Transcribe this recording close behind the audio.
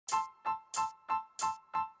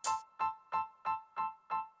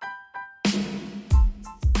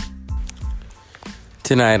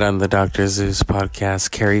Tonight on the Dr. Zeus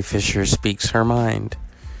podcast, Carrie Fisher speaks her mind.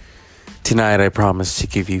 Tonight I promise to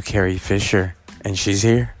give you Carrie Fisher, and she's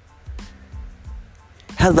here.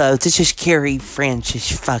 Hello, this is Carrie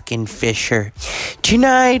Francis fucking Fisher.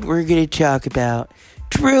 Tonight we're going to talk about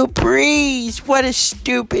Drew Brees. What a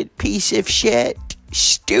stupid piece of shit.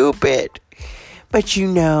 Stupid. But you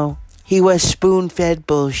know, he was spoon-fed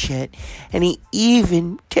bullshit, and he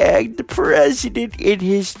even tagged the president in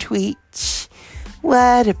his tweets.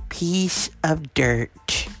 What a piece of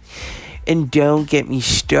dirt. And don't get me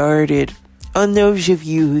started on those of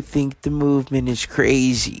you who think the movement is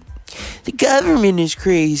crazy. The government is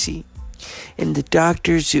crazy. And the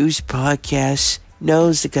Dr. Zeus podcast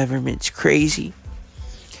knows the government's crazy.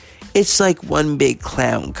 It's like one big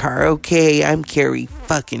clown car, okay? I'm Carrie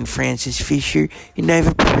fucking Francis Fisher, and I've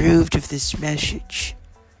approved of this message.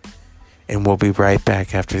 And we'll be right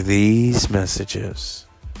back after these messages.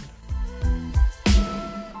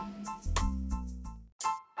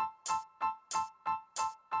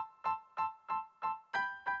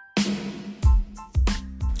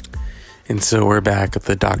 And so we're back at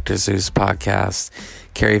the Dr. Zeus podcast.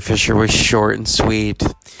 Carrie Fisher was short and sweet.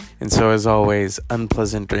 And so as always,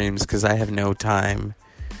 unpleasant dreams because I have no time.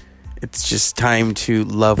 It's just time to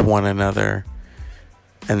love one another.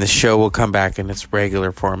 And the show will come back in its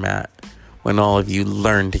regular format when all of you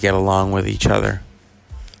learn to get along with each other.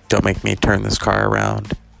 Don't make me turn this car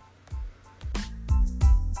around.